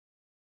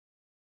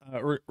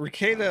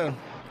Rekieta,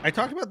 I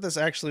talked about this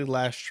actually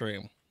last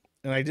stream,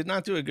 and I did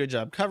not do a good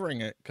job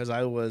covering it because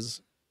I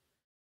was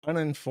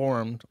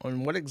uninformed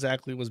on what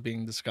exactly was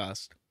being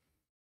discussed.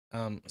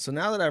 So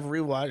now that I've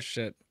rewatched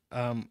it,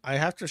 I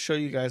have to show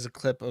you guys a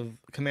clip of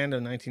Commando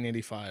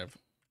 1985.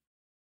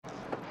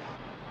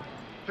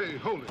 Hey,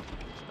 hold it.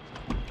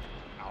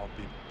 I'll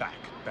be back,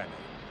 Benny.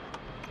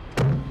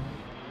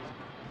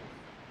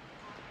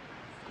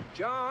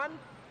 John?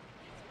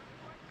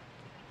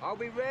 Are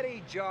we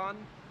ready, John?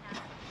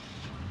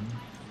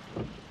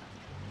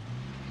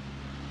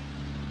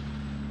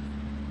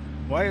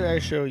 Why did I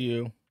show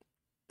you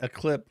a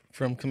clip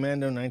from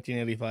Commando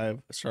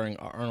 1985 starring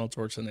Arnold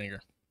Schwarzenegger?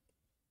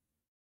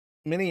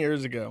 Many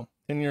years ago,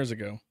 10 years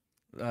ago,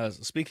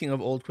 speaking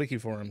of old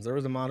Kiwifarms, there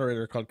was a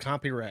moderator called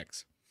Compy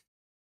Rex.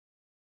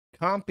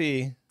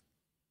 Compy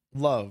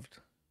loved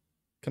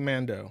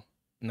Commando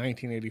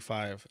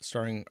 1985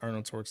 starring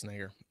Arnold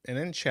Schwarzenegger. And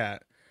in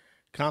chat,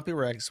 Compy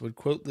Rex would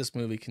quote this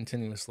movie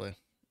continuously.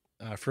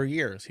 For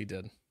years, he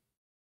did.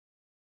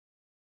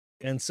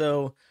 And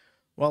so,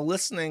 while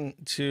listening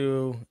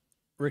to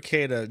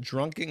Rekieta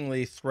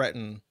drunkenly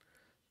threaten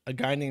a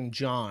guy named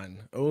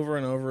John over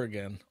and over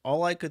again,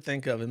 all I could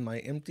think of in my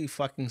empty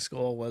fucking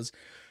skull was,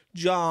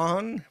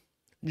 John,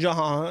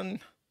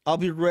 I'll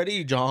be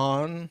ready,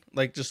 John.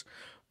 Like, just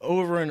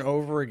over and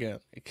over again,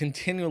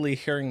 continually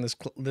hearing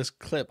this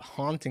clip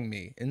haunting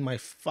me in my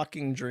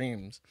fucking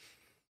dreams.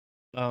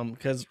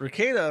 Because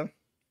Rekieta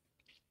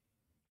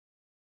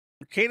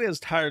is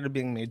tired of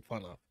being made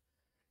fun of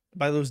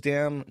by those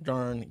damn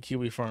darn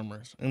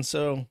Kiwifarmers. And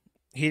so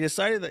he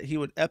decided that he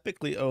would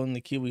epically own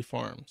the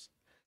Kiwifarms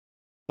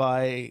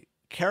by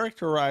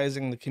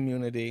characterizing the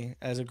community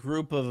as a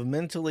group of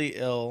mentally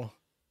ill,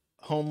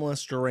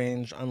 homeless,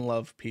 deranged,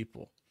 unloved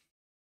people.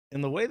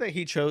 And the way that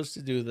he chose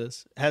to do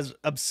this has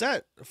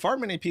upset far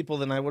many people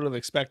than I would have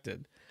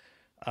expected.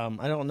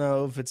 I don't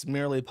know if it's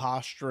merely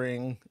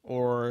posturing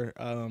or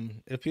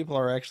if people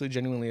are actually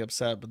genuinely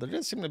upset, but there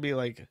does seem to be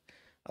like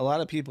a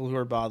lot of people who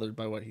are bothered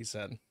by what he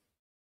said.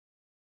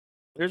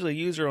 There's a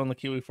user on the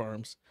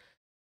Kiwifarms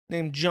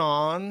named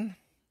John,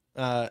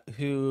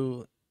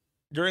 who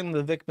during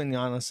the Vic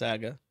Mignogna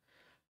saga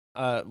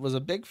was a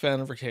big fan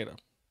of Rekieta,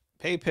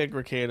 pay pig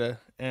Rekieta,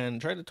 and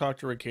tried to talk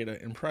to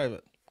Rekieta in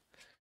private.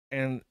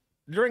 And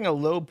during a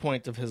low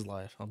point of his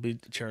life, I'll be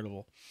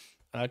charitable,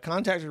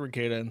 contacted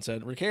Rekieta and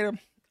said, Rekieta,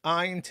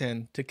 I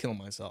intend to kill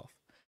myself.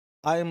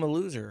 I am a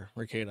loser,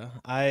 Rekieta.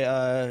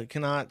 I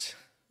cannot,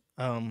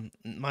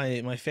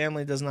 my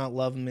family does not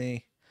love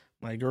me.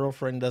 My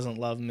girlfriend doesn't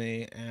love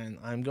me, and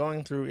I'm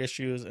going through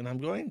issues, and I'm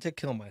going to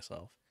kill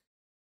myself.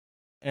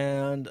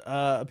 And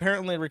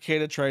apparently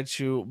Rekieta tried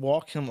to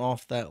walk him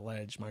off that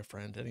ledge, my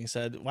friend. And he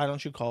said, why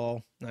don't you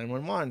call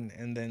 911?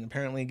 And then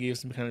apparently gave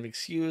some kind of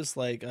excuse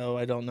like, oh,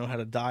 I don't know how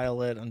to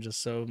dial it. I'm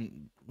just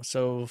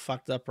so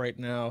fucked up right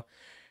now.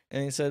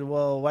 And he said,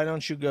 well, why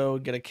don't you go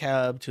get a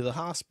cab to the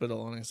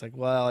hospital? And he's like,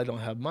 well, I don't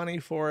have money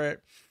for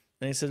it.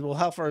 And he said, well,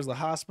 how far is the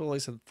hospital? He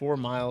said, 4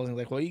 miles. And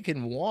he's like, well, you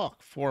can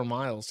walk 4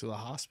 miles to the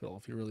hospital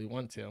if you really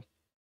want to.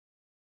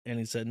 And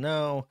he said,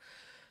 no,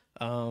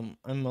 I'm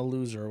a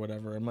loser or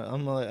whatever.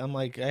 I'm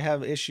like, I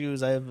have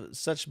issues. I have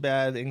such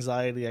bad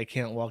anxiety. I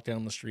can't walk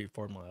down the street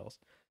 4 miles.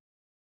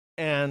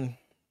 And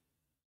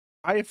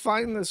I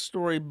find this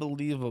story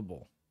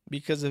believable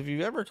because if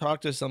you've ever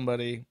talked to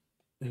somebody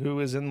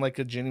who is in like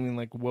a genuine,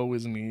 like, woe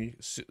is me,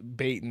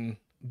 baiting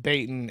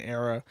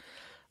era,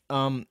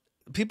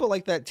 people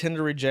like that tend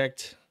to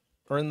reject,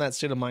 or in that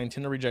state of mind,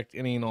 tend to reject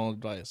any and all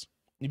advice.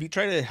 If you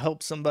try to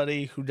help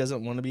somebody who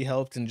doesn't want to be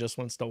helped and just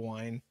wants to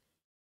whine,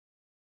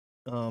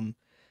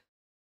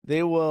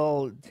 they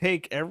will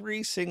take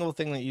every single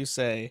thing that you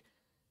say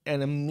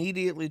and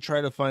immediately try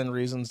to find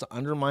reasons to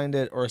undermine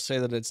it or say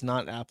that it's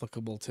not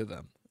applicable to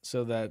them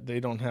so that they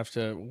don't have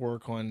to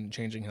work on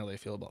changing how they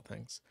feel about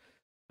things.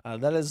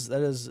 That is,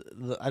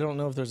 I don't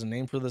know if there's a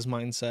name for this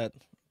mindset,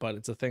 but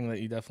it's a thing that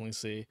you definitely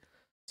see.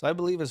 So I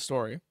believe his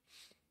story.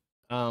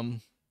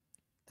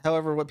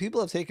 However, what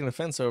people have taken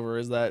offense over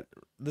is that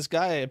this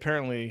guy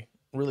apparently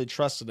really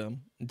trusted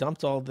him,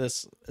 dumped all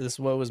this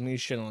woe is me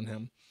shit on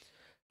him.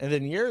 And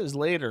then years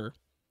later,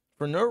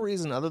 for no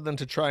reason other than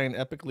to try and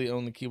epically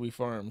own the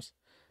Kiwifarms,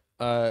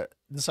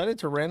 decided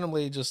to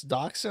randomly just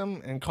dox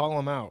him and call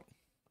him out.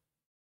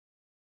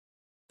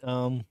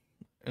 And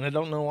I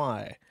don't know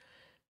why.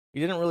 He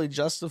didn't really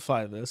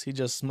justify this. He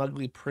just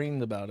smugly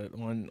preened about it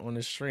on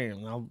his stream.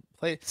 And I'll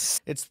play.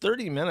 It's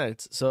 30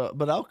 minutes,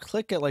 but I'll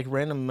click at like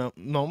random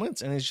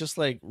moments, and he's just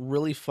like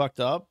really fucked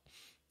up,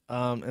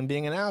 and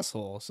being an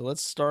asshole. So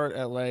let's start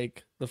at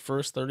like the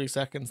first 30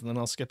 seconds, and then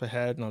I'll skip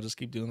ahead, and I'll just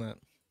keep doing that.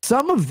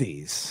 Some of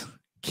these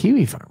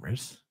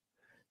Kiwifarmers,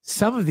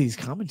 some of these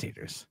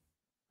commentators.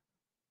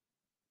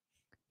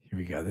 Here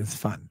we go. This is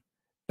fun.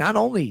 Not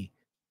only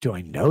do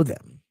I know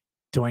them,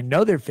 do I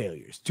know their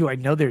failures? Do I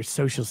know their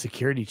social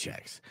security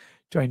checks?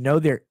 Do I know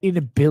their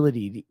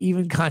inability to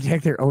even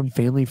contact their own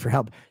family for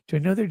help? Do I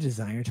know their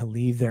desire to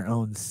leave their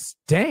own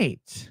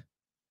state?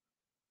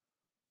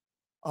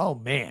 Oh,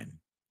 man.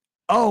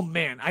 Oh,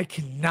 man. I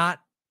cannot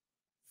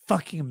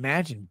fucking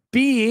imagine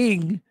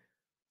being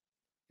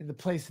in the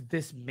place that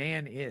this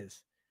man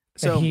is.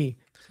 So he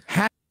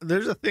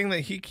there's a thing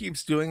that he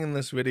keeps doing in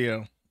this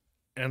video,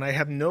 and I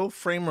have no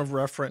frame of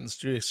reference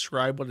to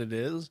describe what it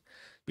is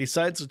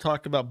besides to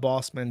talk about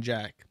Bossman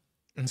Jack.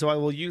 And so I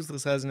will use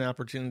this as an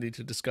opportunity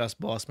to discuss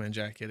Bossman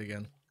Jack yet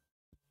again.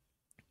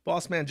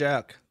 Bossman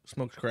Jack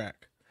smokes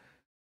crack.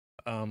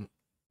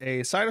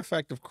 A side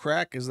effect of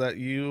crack is that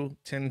you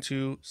tend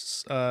to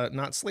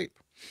not sleep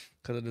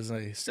because it is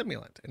a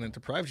stimulant and it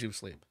deprives you of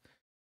sleep.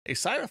 A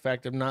side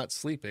effect of not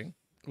sleeping,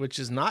 which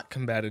is not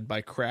combated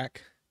by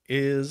crack,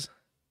 is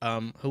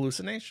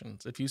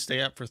hallucinations. If you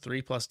stay up for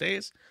 3+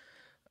 days,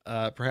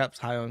 perhaps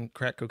high on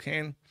crack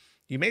cocaine,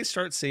 you may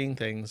start seeing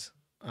things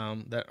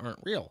that aren't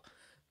real,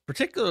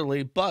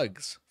 particularly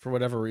bugs for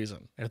whatever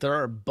reason. If there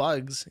are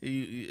bugs,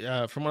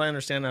 from what I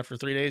understand, after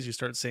 3 days, you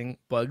start seeing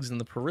bugs in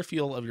the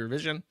peripheral of your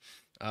vision.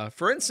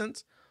 For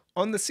instance,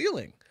 on the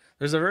ceiling.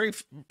 There's a very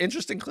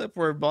interesting clip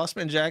where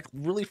Bossman Jack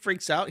really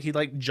freaks out. He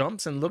like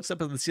jumps and looks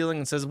up at the ceiling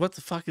and says, "What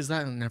the fuck is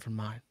that?" And never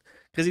mind.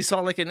 Because he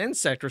saw like an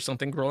insect or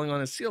something growing on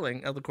his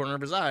ceiling out the corner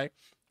of his eye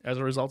as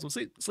a result of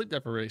sleep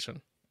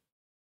deprivation.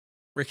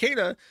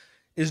 Rekieta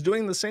is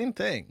doing the same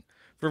thing.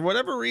 For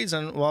whatever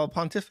reason, while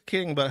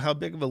pontificating about how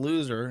big of a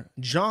loser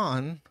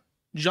John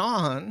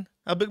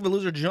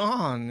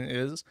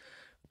is,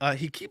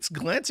 he keeps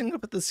glancing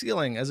up at the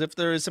ceiling as if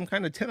there is some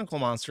kind of tentacle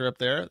monster up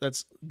there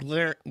that's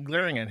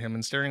glaring at him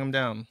and staring him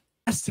down.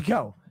 Has to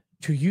go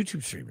to a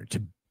YouTube streamer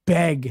to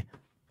beg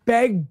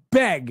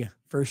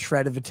for a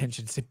shred of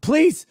attention. Say,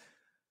 please,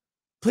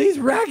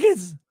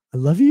 Rackets, I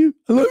love you.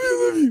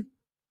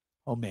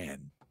 Oh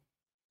man.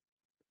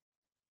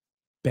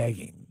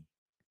 Begging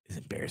is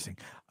embarrassing.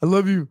 I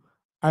love you.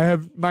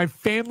 My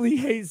family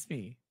hates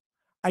me.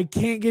 I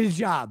can't get a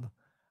job.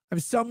 I'm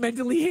so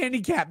mentally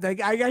handicapped.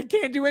 I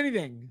can't do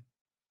anything.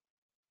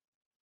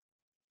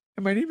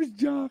 And my name is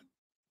John.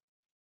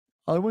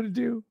 All I want to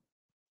do,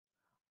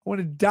 I want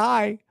to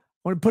die. I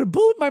want to put a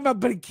bullet in my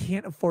mouth, but I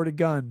can't afford a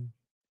gun.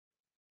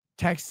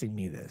 Texting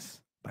me this,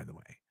 by the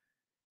way.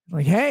 I'm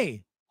like,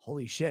 hey,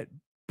 holy shit.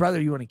 Brother,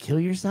 you want to kill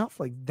yourself?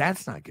 Like,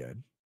 that's not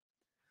good.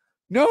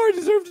 No, I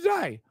deserve to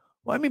die.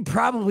 Well, I mean,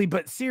 probably,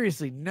 but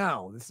seriously,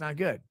 no, that's not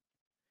good.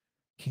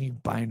 Can you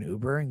buy an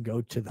Uber and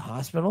go to the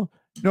hospital?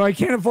 No, I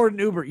can't afford an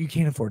Uber. You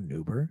can't afford an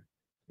Uber?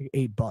 Like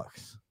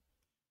 $8.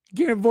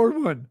 You can't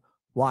afford one.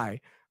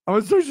 Why? I'm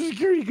on Social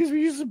Security because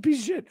we use some piece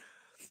of shit.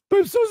 But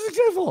I'm so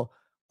successful.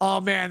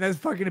 Oh, man, that's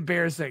fucking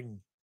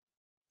embarrassing.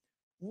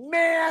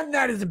 Man,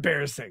 that is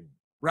embarrassing,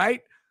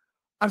 right?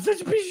 I'm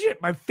such a piece of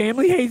shit. My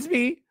family hates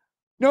me.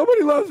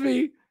 Nobody loves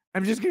me.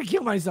 I'm just going to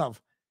kill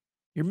myself.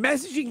 You're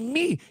messaging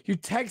me. You're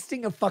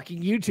texting a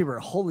fucking YouTuber.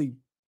 Holy.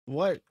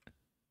 What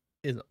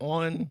is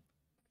on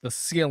the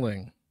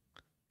ceiling?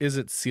 Is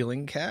it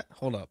ceiling cat?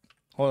 Hold up.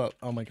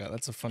 Oh my god,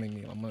 that's a funny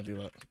meme. I'm gonna do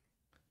that.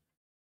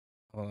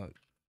 Hold on.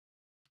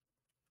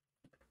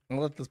 I'll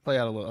let this play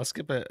out a little. I'll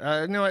skip it.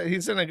 No,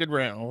 he's in a good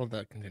rant. I'll let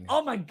that continue.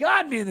 Oh my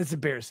god, man, that's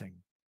embarrassing.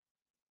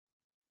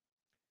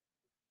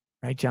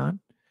 Right, John?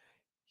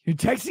 You're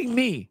texting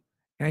me.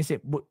 And I say,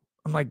 what?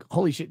 I'm like,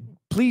 holy shit,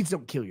 please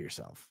don't kill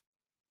yourself.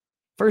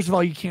 First of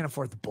all, you can't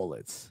afford the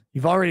bullets.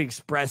 You've already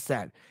expressed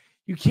that.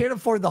 You can't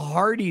afford the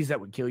Hardys that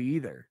would kill you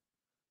either.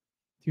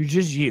 You're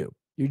just you.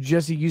 You're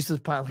just a useless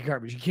pile of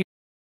garbage. You can't.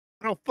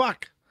 Oh,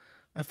 fuck.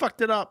 I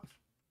fucked it up.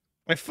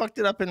 I fucked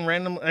it up in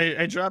random.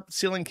 I dropped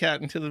Ceiling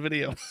Cat into the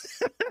video.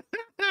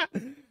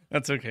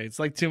 That's okay. It's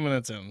like 2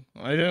 minutes in.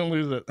 I didn't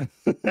lose it.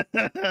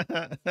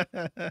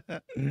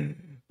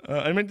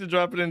 I meant to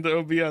drop it into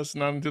OBS,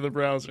 not into the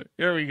browser.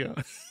 Here we go.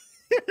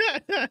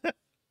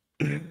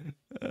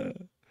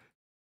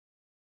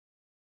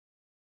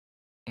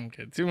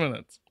 Okay, 2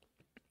 minutes.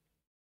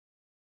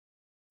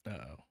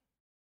 Uh-oh.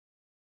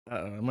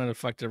 I might have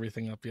fucked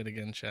everything up yet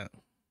again, chat.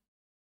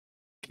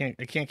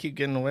 I can't keep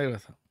getting away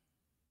with it.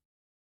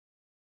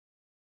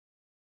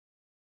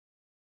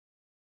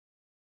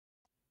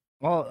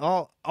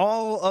 All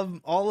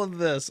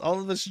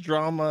of this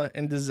drama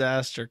and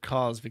disaster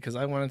caused because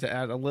I wanted to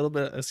add a little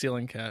bit of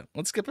Ceiling Cat.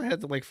 Let's skip ahead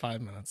to like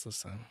 5 minutes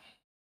this time.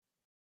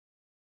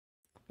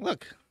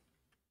 Look,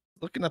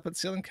 looking up at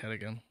Ceiling Cat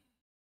again.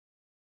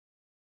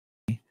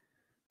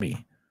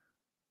 Me.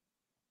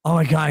 Oh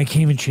my god, I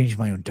can't even change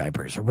my own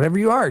diapers or whatever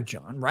you are,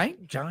 John.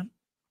 Right, John?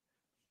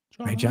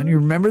 Right, John. You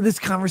remember this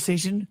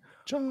conversation?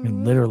 John.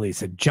 And literally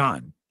said,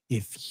 John,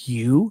 if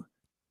you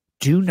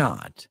do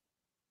not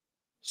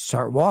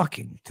start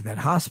walking to that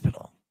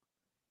hospital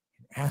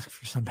and ask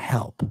for some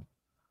help,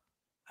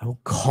 I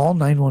will call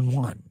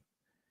 911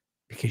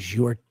 because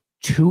you are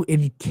too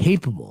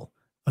incapable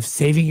of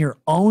saving your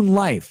own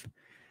life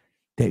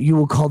that you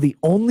will call the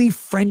only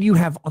friend you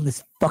have on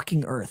this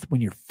fucking earth when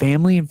your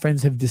family and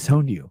friends have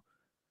disowned you.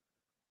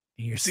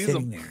 And you're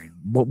sitting there.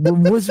 What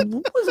was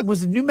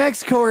it New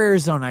Mexico or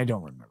Arizona? I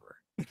don't remember.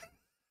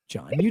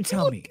 John, you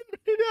tell me.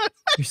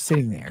 You're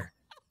sitting there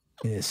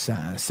in this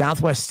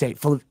Southwest state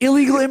full of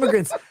illegal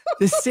immigrants.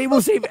 This state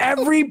will save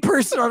every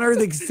person on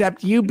earth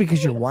except you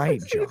because you're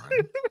white, John.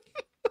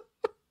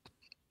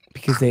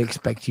 because they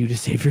expect you to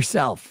save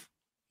yourself.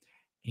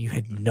 You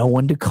had no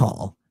one to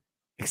call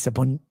except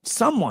when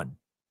someone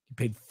you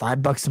paid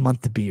 $5 a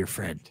month to be your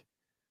friend.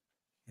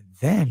 And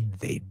then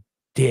they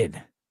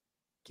did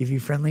give you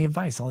friendly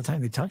advice all the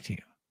time. They talk to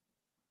you,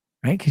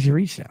 right? Because you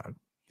reached out.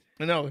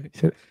 I know.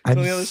 So On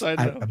the other side,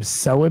 no. I'm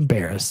so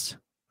embarrassed.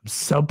 I'm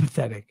so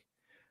pathetic.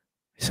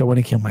 I so want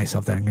to kill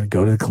myself that I'm going to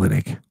go to the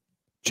clinic.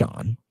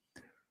 John,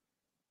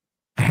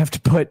 I have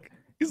to put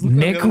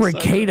Nick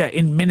Rekieta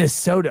in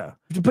Minnesota.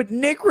 I have to put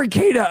Nick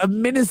Rekieta of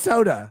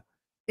Minnesota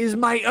is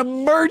my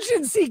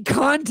emergency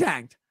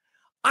contact.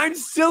 I'm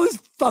still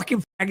his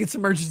fucking faggot's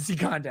emergency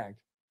contact.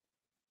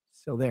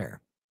 Still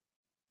there.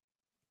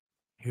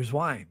 Here's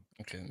why.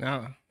 Okay,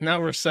 now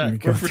we're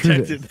set. We're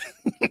protected.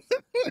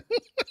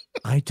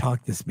 I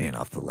talked this man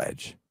off the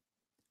ledge.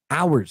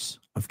 Hours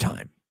of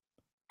time.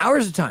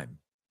 Hours of time.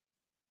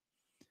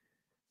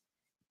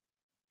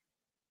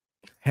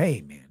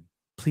 Hey, man,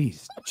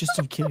 please just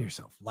don't kill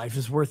yourself. Life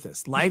is worth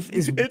this. Life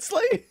is. It's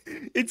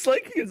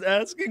like he's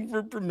asking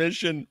for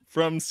permission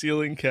from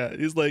Ceiling Cat.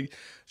 He's like,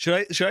 should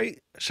I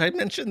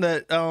mention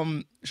that?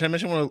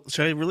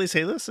 Should I really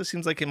say this? It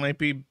seems like it might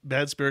be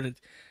bad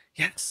spirited.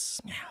 Yes,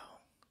 meow.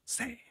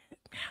 Say it,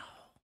 meow.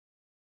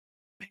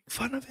 Make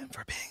fun of him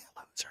for being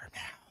a loser,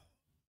 meow.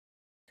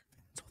 Your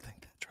fans will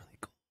think that's really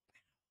cool.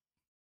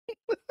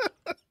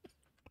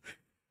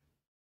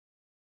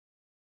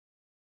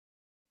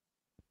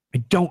 I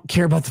don't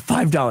care about the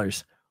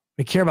 $5.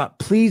 I care about,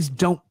 please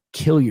don't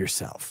kill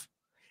yourself.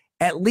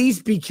 At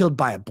least be killed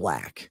by a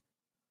black.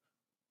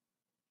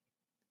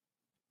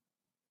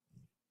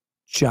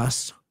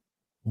 Just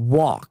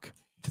walk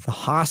to the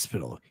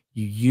hospital,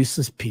 you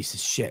useless piece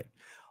of shit.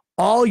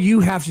 All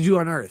you have to do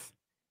on earth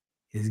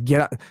is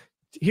get out.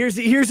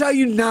 Here's how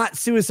you not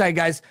suicide,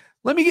 guys.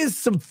 Let me give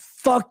some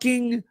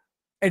fucking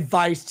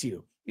advice to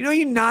you. You know,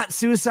 you not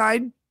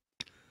suicide?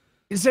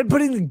 Instead of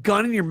putting the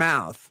gun in your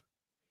mouth,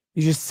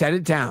 you just set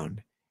it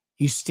down.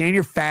 You stand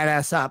your fat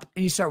ass up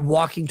and you start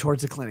walking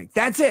towards the clinic.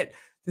 That's it.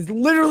 That's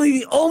literally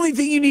the only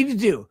thing you need to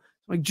do.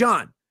 I'm like,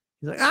 John,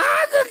 he's like,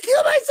 I'm going to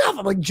kill myself.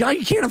 I'm like, John,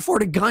 you can't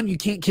afford a gun. You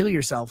can't kill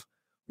yourself.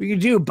 What you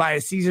can do, buy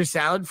a Caesar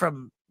salad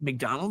from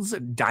McDonald's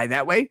and die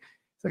that way.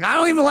 It's like, I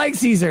don't even like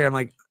Caesar. I'm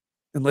like,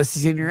 unless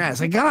he's in your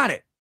ass. I got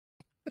it.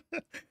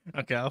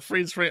 Okay, I'll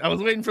freeze frame. I was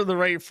waiting for the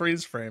right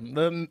freeze frame.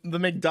 The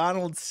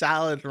McDonald's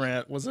salad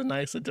rant was a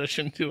nice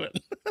addition to it.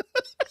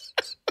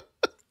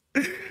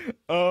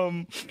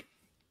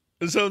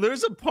 So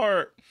there's a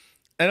part,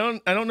 I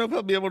don't know if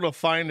I'll be able to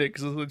find it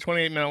because it's a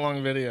 28-minute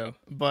long video,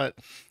 but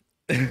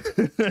there's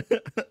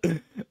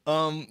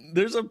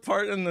a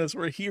part in this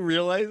where he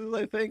realizes,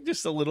 I think,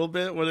 just a little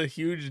bit what a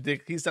huge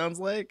dick he sounds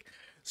like.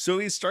 So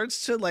he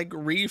starts to like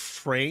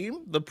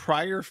reframe the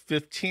prior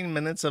 15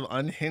 minutes of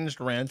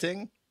unhinged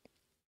ranting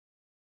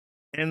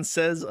and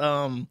says,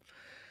 oh,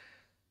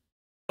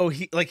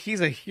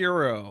 he's a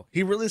hero.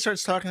 He really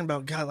starts talking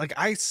about, God, like,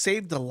 I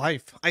saved a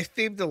life. I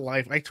saved a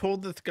life. I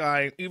told this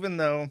guy, even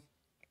though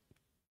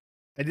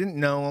I didn't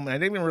know him, I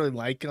didn't even really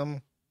like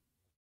him,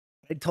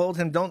 I told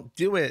him, don't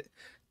do it.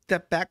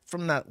 Step back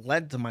from that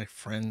ledge, my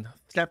friend.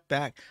 Step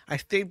back. I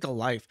saved a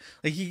life.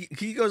 Like,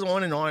 he goes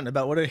on and on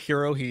about what a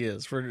hero he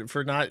is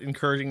for not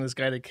encouraging this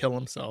guy to kill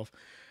himself.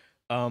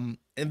 But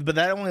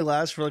that only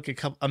lasts for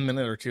like a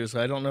minute or two,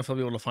 so I don't know if I'll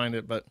be able to find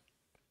it, but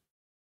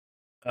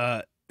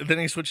then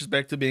he switches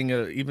back to being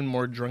a even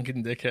more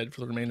drunken dickhead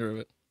for the remainder of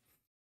it.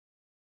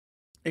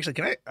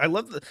 Actually, I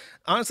love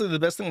honestly, the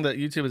best thing that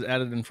YouTube has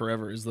added in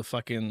forever is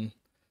the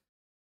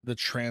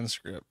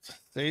transcript.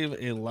 Save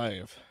a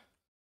life.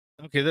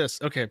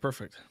 Okay,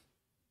 perfect.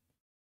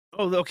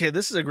 Oh, okay,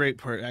 this is a great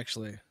part,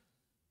 actually.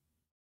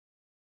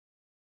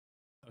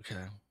 Okay.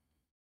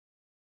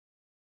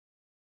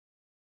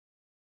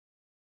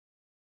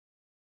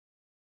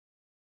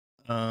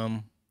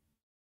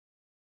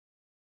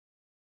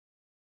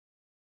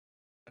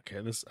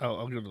 Okay,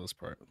 I'll go to this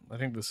part. I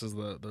think this is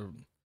the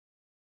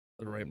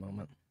right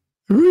moment.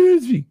 Who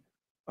is he?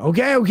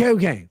 Okay. How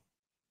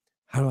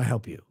do I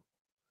help you?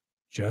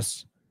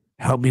 Just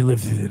help me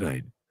live through the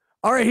night.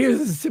 All right, here's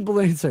a simple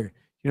answer.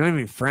 You don't have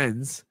any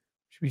friends,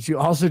 which means you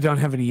also don't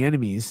have any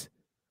enemies.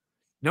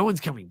 No one's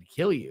coming to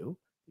kill you.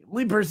 The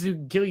only person who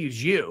can kill you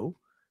is you.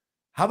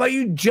 How about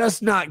you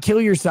just not kill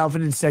yourself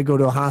and instead go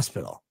to a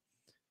hospital?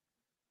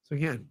 So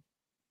again,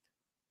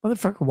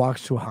 motherfucker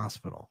walks to a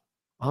hospital.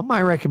 On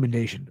my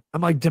recommendation, I'm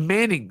like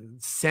demanding,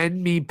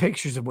 send me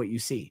pictures of what you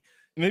see.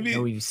 Maybe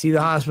when you see the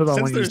hospital,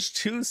 since there's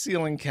two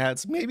ceiling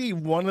cats, maybe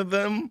one of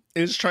them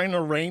is trying to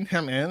rein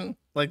him in.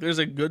 Like, there's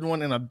a good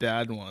one and a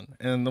bad one,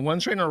 and the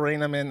one's trying to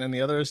rein him in, and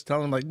the other is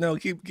telling him like, "No,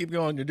 keep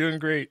going. You're doing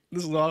great.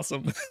 This is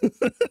awesome."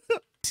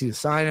 See the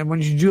sign. I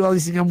want you to do all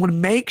these things. I want to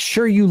make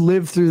sure you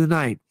live through the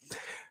night,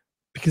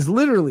 because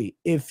literally,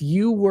 if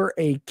you were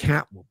a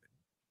cat woman,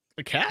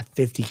 a cat,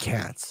 50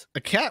 cats, a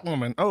cat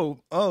woman.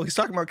 Oh, he's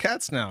talking about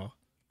cats now.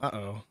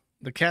 Uh-oh,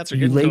 the cats are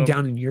you getting laid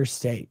down in your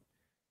state,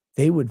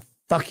 they would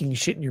fucking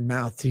shit in your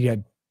mouth till you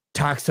had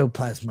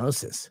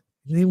toxoplasmosis,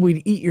 and then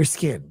we'd eat your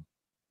skin.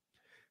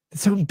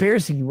 That's how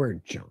embarrassing you were,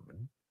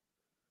 John.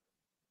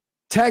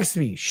 Text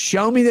me.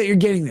 Show me that you're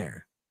getting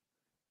there.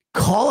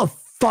 Call a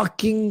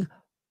fucking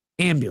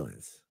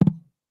ambulance.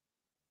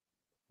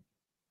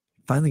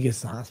 Finally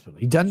gets to the hospital.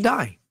 He doesn't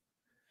die.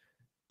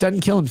 Doesn't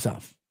kill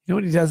himself. You know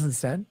what he does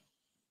instead?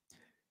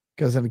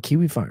 Goes on to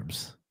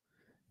Kiwifarms.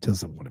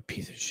 Tells them what a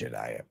piece of shit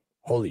I am.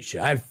 Holy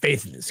shit. I have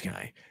faith in this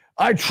guy.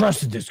 I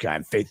trusted this guy. I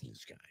have faith in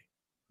this guy.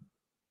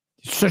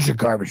 He's such a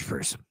garbage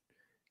person.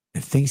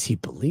 And things he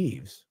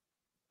believes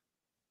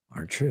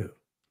aren't true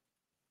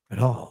at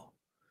all.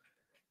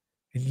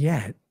 And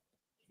yet,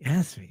 he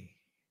asked me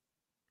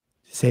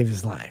to save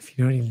his life.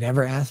 You know what he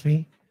never asked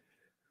me?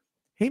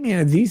 Hey, man,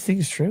 are these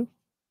things true?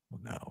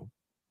 Well, no.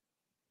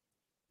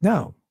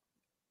 No.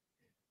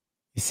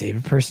 You save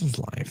a person's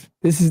life.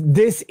 This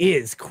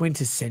is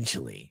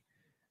quintessentially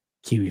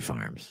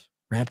Kiwifarms,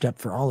 wrapped up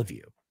for all of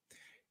you.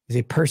 Is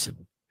a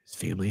person whose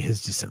family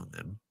has disowned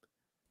them,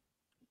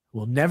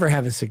 will never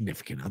have a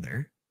significant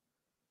other,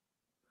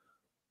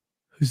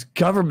 whose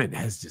government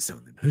has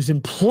disowned them, whose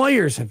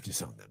employers have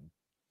disowned them.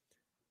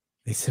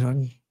 They sit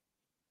on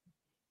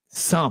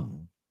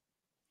some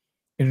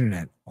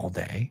internet all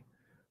day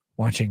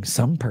watching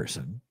some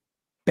person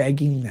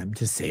begging them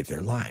to save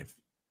their life.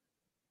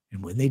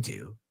 And when they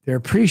do, they're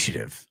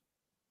appreciative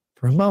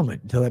for a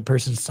moment until that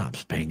person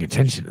stops paying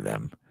attention to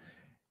them.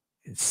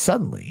 And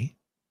suddenly,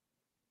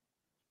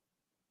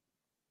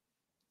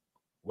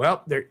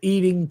 well, they're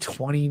eating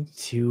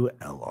 22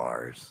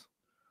 LRs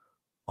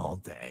all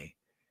day.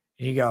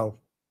 And you go,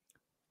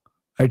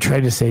 I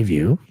tried to save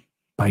you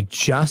by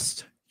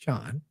just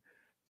John.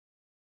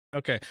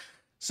 Okay.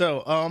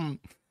 So,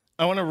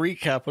 I want to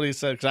recap what he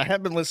said because I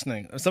have been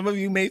listening. Some of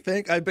you may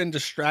think I've been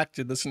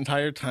distracted this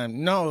entire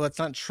time. No, that's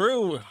not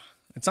true.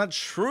 It's not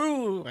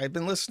true. I've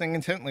been listening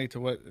intently to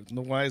what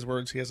the wise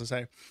words he has to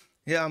say.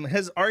 Yeah,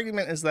 his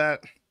argument is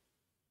that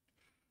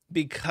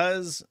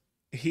because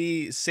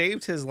he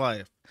saved his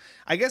life,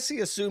 I guess he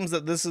assumes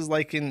that this is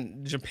like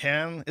in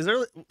Japan. Is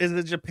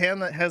it Japan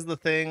that has the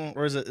thing,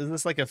 or is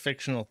this like a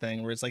fictional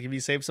thing where it's like if you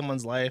save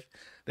someone's life,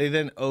 they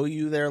then owe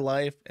you their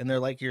life and they're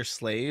like your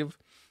slave?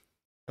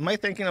 Am I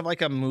thinking of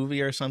like a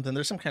movie or something?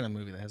 There's some kind of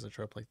movie that has a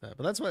trope like that.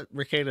 But that's what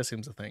Rekieta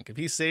seems to think. If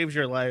he saves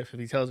your life, if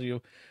he tells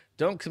you,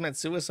 don't commit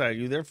suicide,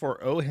 you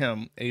therefore owe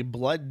him a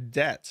blood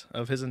debt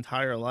of his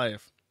entire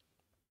life.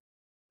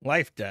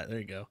 Life debt. There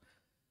you go.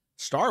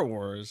 Star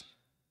Wars.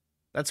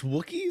 That's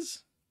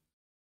Wookiees?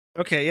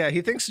 Okay, yeah,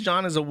 he thinks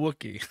John is a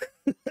Wookiee.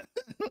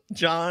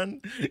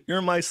 John,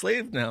 you're my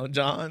slave now,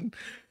 John.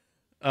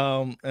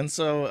 And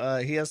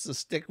so he has to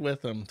stick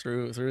with him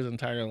through his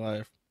entire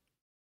life.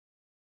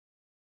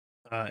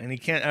 And he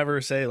can't ever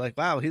say like,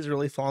 wow, he's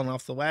really fallen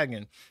off the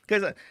wagon.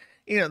 Because,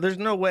 there's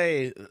no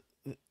way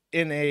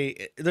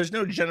there's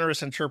no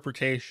generous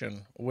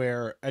interpretation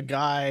where a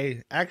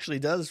guy actually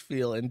does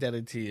feel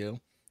indebted to you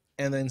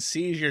and then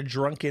sees your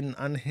drunken,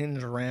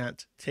 unhinged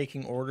rant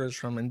taking orders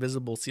from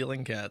invisible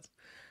ceiling cats,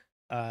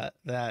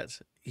 that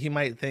he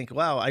might think,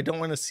 wow, I don't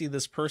want to see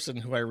this person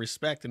who I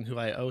respect and who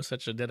I owe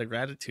such a debt of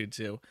gratitude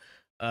to,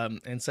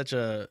 in such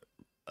a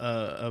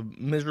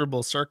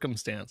miserable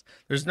circumstance.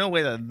 There's no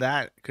way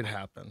that could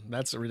happen.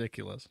 That's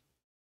ridiculous.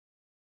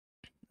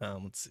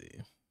 Let's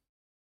see.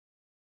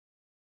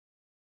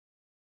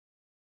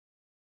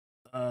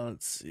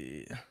 Let's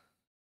see.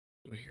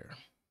 Over here.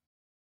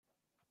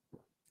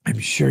 I'm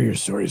sure your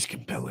story is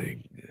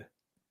compelling.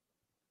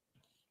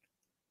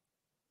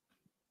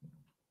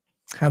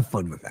 Have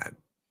fun with that.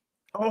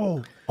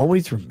 Oh,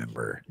 always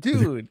remember,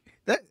 dude,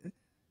 that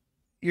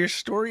your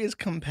story is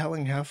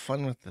compelling. Have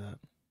fun with that.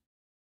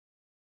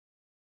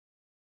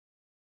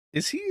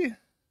 Is he?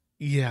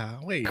 Yeah,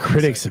 wait.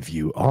 Critics of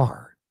you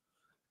are.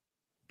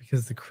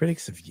 Because the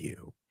critics of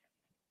you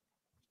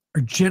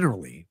are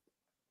generally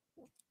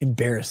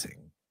embarrassing.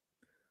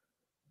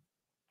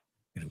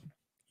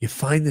 You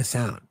find this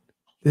out.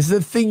 This is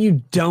a thing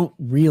you don't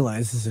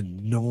realize as a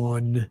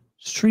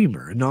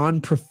non-streamer, a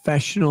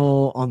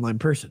non-professional online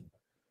person.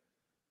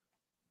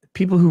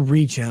 People who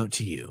reach out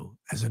to you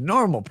as a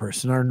normal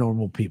person are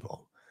normal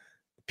people.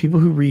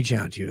 People who reach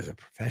out to you as a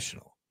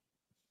professional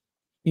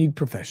need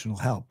professional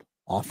help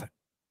often.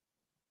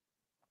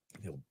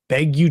 They'll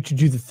beg you to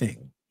do the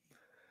thing.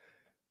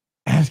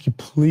 Ask you,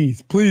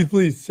 please, please,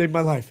 please save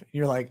my life. And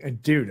you're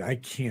like, dude, I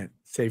can't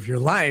save your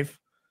life.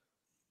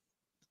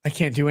 I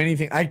can't do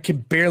anything. I can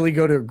barely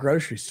go to a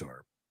grocery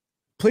store.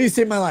 Please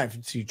save my life.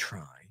 And so you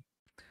try.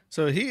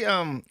 So he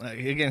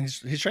again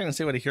he's trying to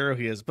say what a hero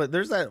he is, but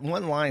there's that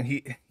one line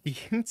he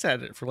hints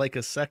at it for like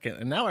a second,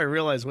 and now I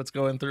realize what's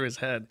going through his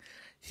head.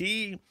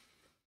 He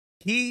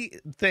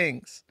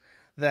thinks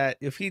that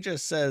if he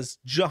just says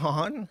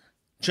John's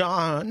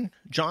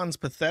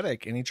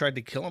pathetic and he tried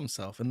to kill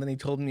himself and then he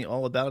told me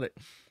all about it,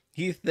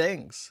 he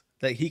thinks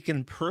that he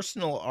can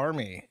personal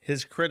army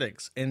his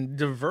critics and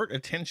divert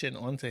attention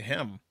onto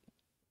him.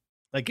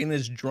 Like in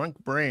his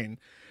drunk brain,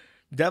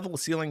 Devil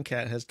Ceiling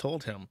Cat has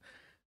told him,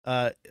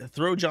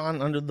 throw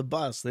John under the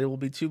bus. They will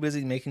be too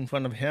busy making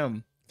fun of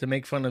him to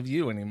make fun of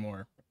you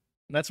anymore.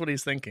 That's what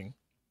he's thinking.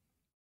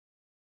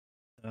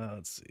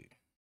 Let's see.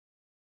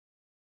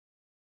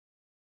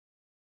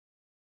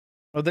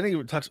 Oh, then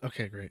he talks.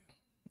 Okay, great.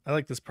 I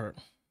like this part.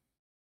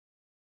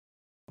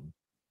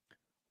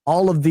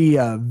 All of the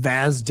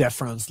Vas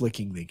deference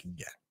licking they can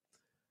get.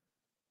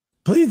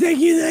 Please, thank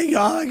you.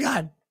 Oh my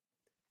God.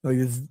 Like,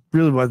 this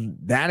really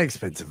wasn't that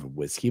expensive of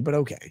whiskey, but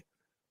okay.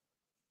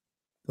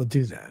 They'll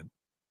do that.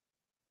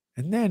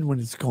 And then when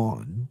it's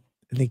gone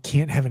and they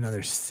can't have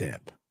another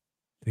sip,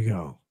 they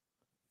go,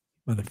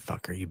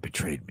 motherfucker, you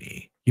betrayed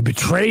me. You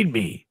betrayed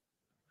me.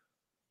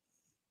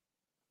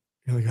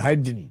 You're like, I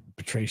didn't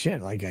betray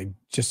shit. Like, I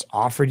just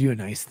offered you a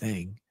nice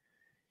thing.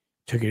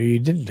 Took it or you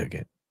didn't took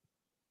it.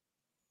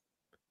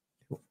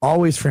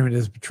 Always frame it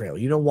as betrayal.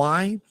 You know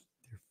why?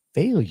 Their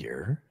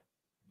failure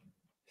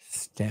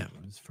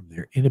stems from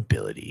their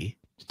inability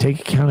to take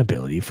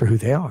accountability for who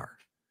they are.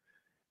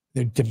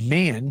 Their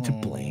demand to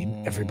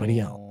blame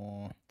everybody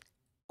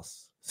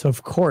else. So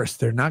of course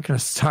they're not going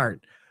to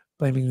start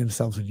blaming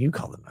themselves when you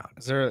call them out.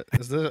 Is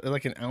there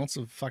like an ounce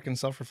of fucking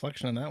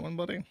self-reflection on that one,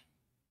 buddy?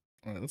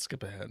 All right, let's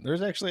skip ahead.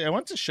 There's actually, I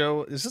want to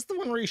show, is this the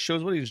one where he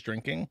shows what he's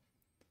drinking?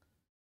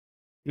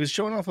 He was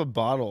showing off a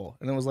bottle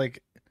and it was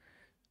like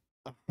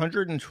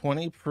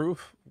 120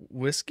 proof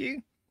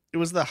whiskey. It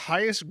was the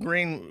highest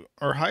grain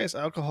or highest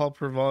alcohol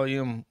per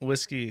volume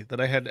whiskey that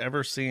I had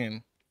ever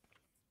seen.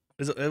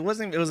 It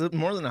wasn't, it was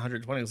more than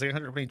 120. It was like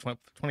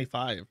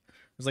 125. It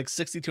was like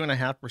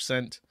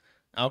 62.5%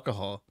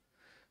 alcohol.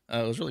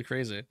 It was really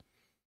crazy.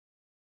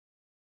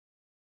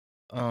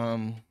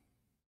 Anyways,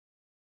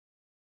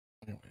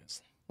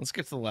 let's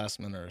get to the last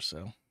minute or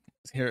so.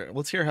 Here,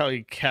 let's hear how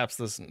he caps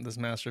this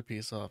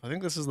masterpiece off. I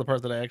think this is the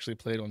part that I actually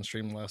played on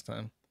stream last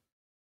time.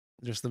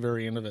 Just the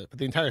very end of it. But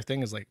the entire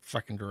thing is like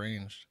fucking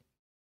deranged.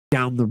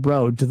 Down the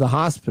road to the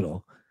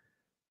hospital.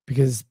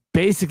 Because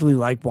basically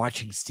like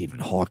watching Stephen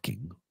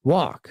Hawking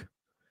walk.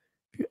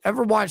 If you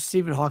ever watched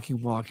Stephen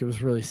Hawking walk, it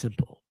was really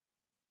simple.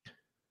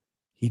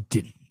 He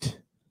didn't.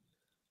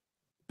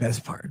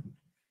 Best part.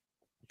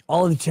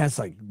 All of the chats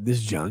like,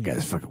 this John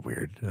guy's fucking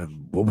weird.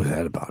 What was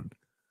that about?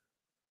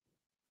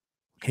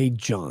 Hey,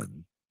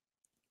 John.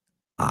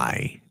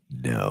 I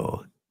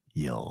know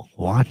you'll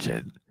watch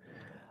it.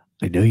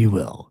 I know you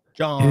will.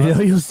 John. And I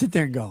know you'll sit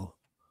there and go,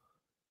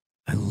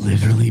 I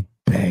literally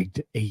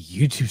begged a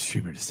YouTube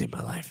streamer to save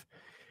my life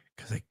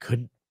because I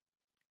couldn't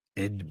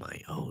end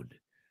my own.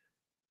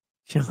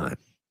 John,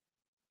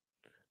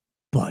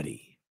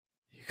 buddy,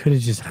 you could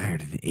have just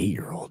hired an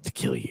 8-year-old to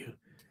kill you.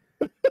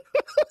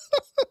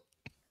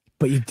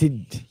 But you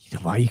didn't. You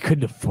know why? You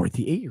couldn't afford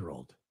the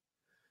 8-year-old.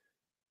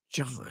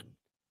 John.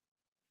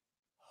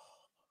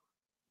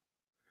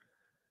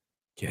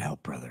 Get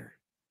help, brother.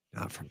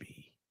 Not for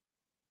me.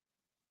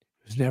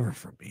 It was never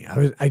for me.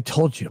 I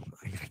told you,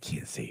 I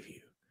can't save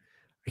you.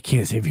 I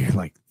can't save you. You're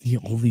like the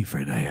only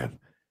friend I have.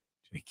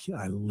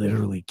 I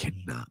literally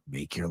cannot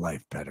make your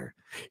life better.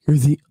 You're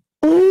the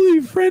only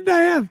friend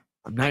I have.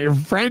 I'm not your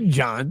friend,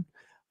 John.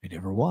 I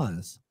never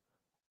was.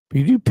 But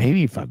you do pay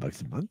me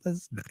 $5 a month.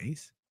 That's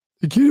nice.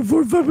 I can't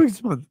afford $5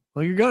 a month.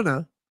 Well, you're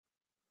gonna.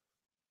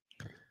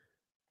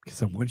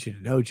 Because I want you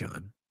to know,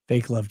 John,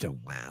 fake love don't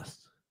last.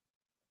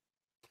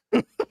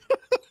 You're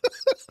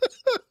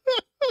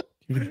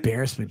an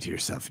embarrassment to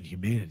yourself and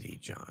humanity,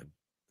 John.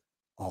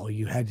 All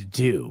you had to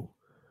do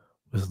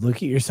was look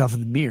at yourself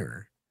in the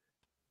mirror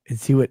and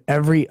see what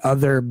every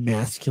other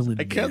masculine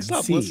I can't man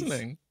stop sees.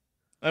 listening.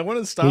 I want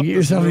to stop Look at this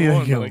yourself in the mirror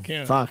one, and but go, I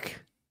can't. fuck.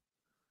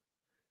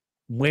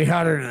 Way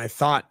hotter than I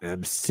thought, and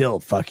I'm still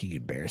fucking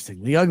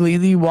embarrassingly ugly.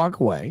 And then you walk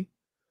away.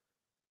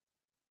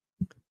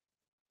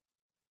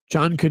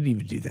 John couldn't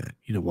even do that.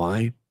 You know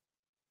why?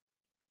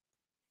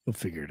 He'll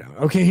figure it out.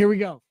 Okay, here we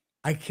go.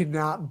 I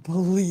cannot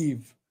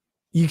believe.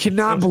 You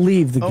cannot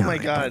believe the guy. Oh my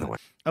by god. the way.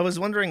 I was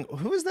wondering,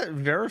 who is that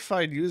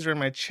verified user in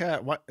my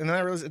chat? What? And then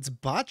I realized it's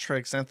bot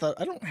tricks. And I thought,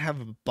 I don't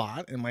have a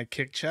bot in my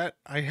kick chat.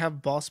 I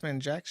have Bossman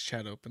Jack's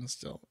chat open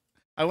still.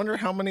 I wonder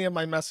how many of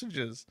my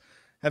messages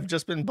have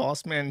just been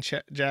Bossman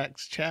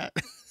Jack's chat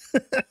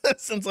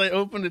since I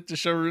opened it to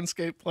show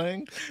RuneScape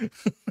playing.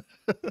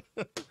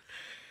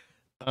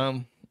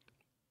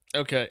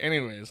 Okay,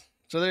 anyways.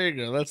 So there you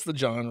go. That's the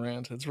John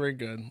rant. It's very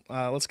good.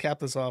 Let's cap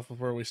this off with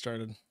where we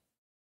started.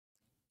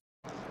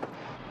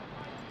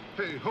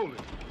 Hey, hold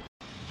it.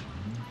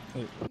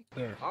 Oh,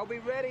 there. I'll be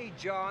ready,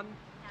 John.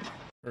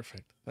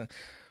 Perfect.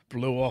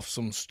 Blow off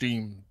some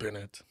steam,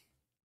 Bennett.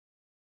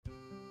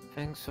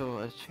 Thanks for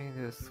watching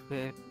this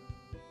clip.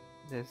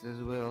 This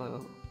is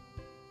Willow.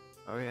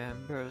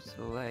 Remember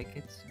to like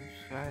it,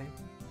 subscribe,